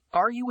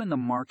Are you in the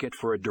market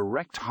for a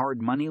direct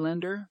hard money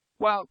lender?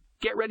 Well,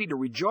 get ready to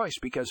rejoice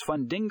because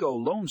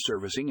Fundingo Loan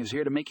Servicing is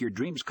here to make your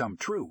dreams come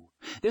true.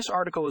 This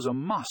article is a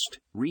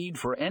must-read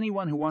for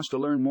anyone who wants to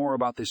learn more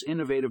about this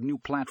innovative new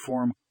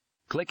platform.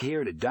 Click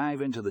here to dive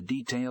into the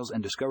details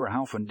and discover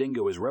how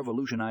Fundingo is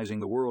revolutionizing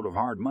the world of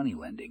hard money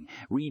lending.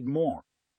 Read more